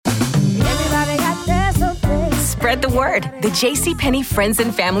Spread the word. The JCPenney Friends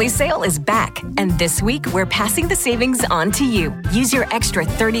and Family Sale is back. And this week, we're passing the savings on to you. Use your extra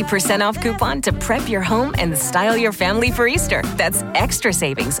 30% off coupon to prep your home and style your family for Easter. That's extra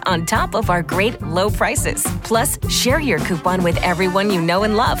savings on top of our great low prices. Plus, share your coupon with everyone you know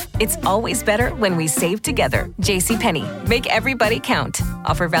and love. It's always better when we save together. JCPenney. Make everybody count.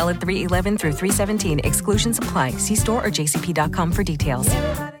 Offer valid 3/11 through 3/17. Exclusions apply. See store or jcp.com for details.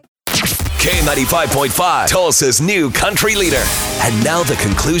 K95.5, Tulsa's new country leader. And now the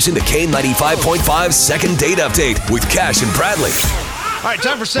conclusion to K95.5's second date update with Cash and Bradley. All right,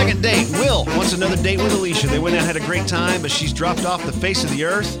 time for second date. Will wants another date with Alicia. They went out and had a great time, but she's dropped off the face of the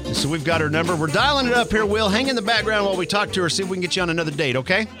earth. And so we've got her number. We're dialing it up here, Will. Hang in the background while we talk to her, see if we can get you on another date,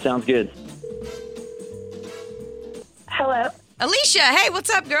 okay? Sounds good. Hello. Alicia, hey,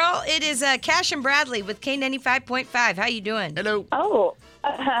 what's up, girl? It is Cash and Bradley with K95.5. How you doing? Hello. Oh,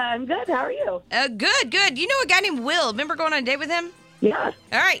 I'm good. How are you? Good. You know a guy named Will? Remember going on a date with him? Yeah.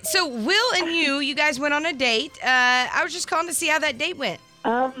 All right, so Will and you guys went on a date. I was just calling to see how that date went.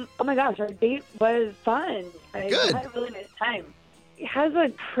 Oh my gosh, our date was fun. Good. I had a really nice time. He has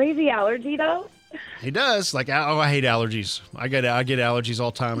a crazy allergy, though. He does. I hate allergies. I get allergies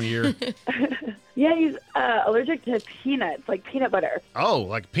all time of year. Yeah, he's allergic to peanuts, like peanut butter. Oh,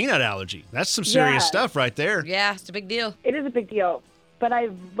 like peanut allergy. That's some serious stuff right there. Yeah, it's a big deal. It is a big deal, but I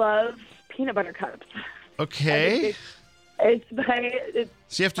love peanut butter cups. Okay. It's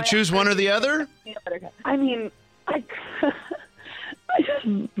So you have to choose one or the other? Peanut butter cups. I mean, I just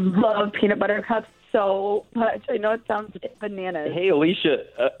love peanut butter cups so much. I know it sounds bananas. Hey, Alicia,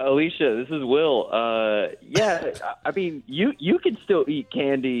 this is Will. Yeah, I mean, you can still eat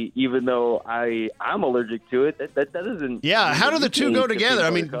candy even though I'm allergic to it. That doesn't. Yeah, how do the two go together? I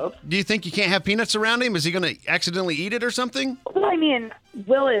mean, cups. do you think you can't have peanuts around him? Is he going to accidentally eat it or something? Well, I mean,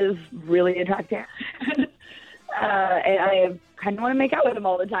 Will is really attractive. And I kind of want to make out with him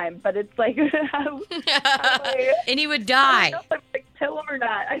all the time, but it's like, And he would I die. don't know if I kill him or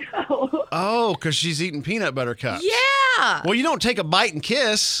not. I know. Oh, because she's eating peanut butter cups. Yeah. Well, you don't take a bite and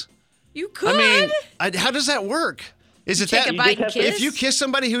kiss. You could. I mean, how does that work? Is it Take that a bite and kiss? if you kiss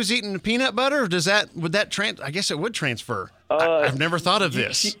somebody who's eating peanut butter, would that I guess it would transfer. I've never thought of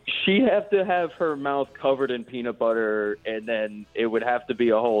this. She'd have to have her mouth covered in peanut butter, and then it would have to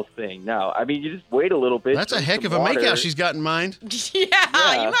be a whole thing. Now, I mean, you just wait a little bit. That's a heck of a makeout she's got in mind. Yeah,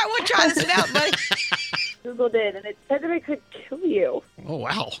 you might want to try this out, buddy. Googled it, and it said that it could kill you. Oh,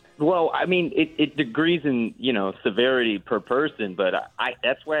 wow. Well, I mean, it degrees in, severity per person, but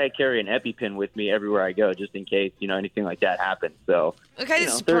that's why I carry an EpiPen with me everywhere I go, just in case, anything like that happens. So, okay,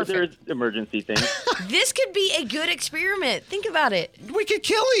 this is perfect. There's emergency things. This could be a good experiment. Think about it. We could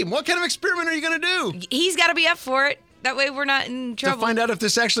kill him. What kind of experiment are you going to do? He's got to be up for it. That way we're not in trouble. To find out if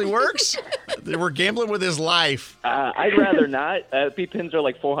this actually works? We're gambling with his life. I'd rather not. EpiPens are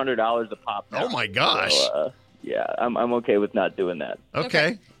like $400 a pop now. Oh, my gosh. So, yeah, I'm okay with not doing that.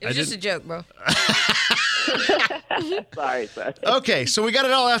 Okay. It was just a joke, bro. Sorry. Okay, so we got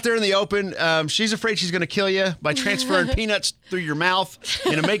it all out there in the open. She's afraid she's going to kill you by transferring peanuts through your mouth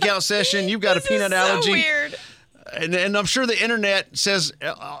in a makeout session. You've got a peanut allergy. So weird. And I'm sure the internet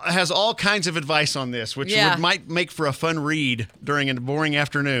has all kinds of advice on this, which might make for a fun read during a boring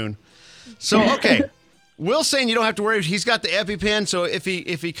afternoon. So, okay. Will's saying you don't have to worry. He's got the EpiPen, so if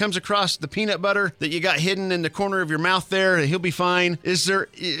he comes across the peanut butter that you got hidden in the corner of your mouth there, he'll be fine. Is there,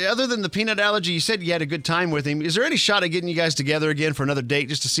 other than the peanut allergy, you said you had a good time with him, is there any shot of getting you guys together again for another date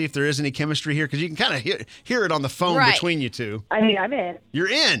just to see if there is any chemistry here? Because you can kind of hear it on the phone between you two. I mean, I'm in. You're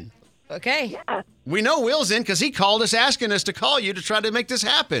in. Okay. Yeah. We know Will's in because he called us asking us to call you to try to make this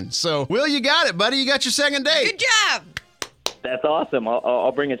happen. So, Will, you got it, buddy. You got your second date. Good job. That's awesome.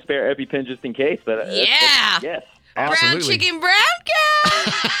 I'll bring a spare EpiPen just in case. But yes. Brown Absolutely. chicken, brown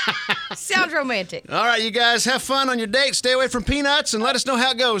cow. Sounds romantic. All right, you guys have fun on your date. Stay away from peanuts and let us know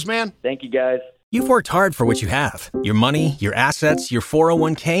how it goes, man. Thank you, guys. You've worked hard for what you have. Your money, your assets, your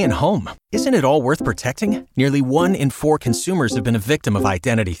 401k, and home. Isn't it all worth protecting? Nearly 1 in 4 consumers have been a victim of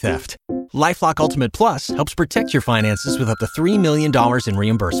identity theft. LifeLock Ultimate Plus helps protect your finances with up to $3 million in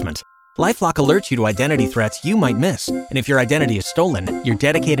reimbursement. LifeLock alerts you to identity threats you might miss. And if your identity is stolen, your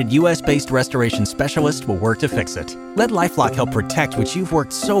dedicated U.S.-based restoration specialist will work to fix it. Let LifeLock help protect what you've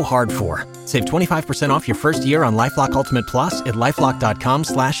worked so hard for. Save 25% off your first year on LifeLock Ultimate Plus at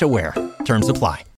LifeLock.com/aware. Terms apply.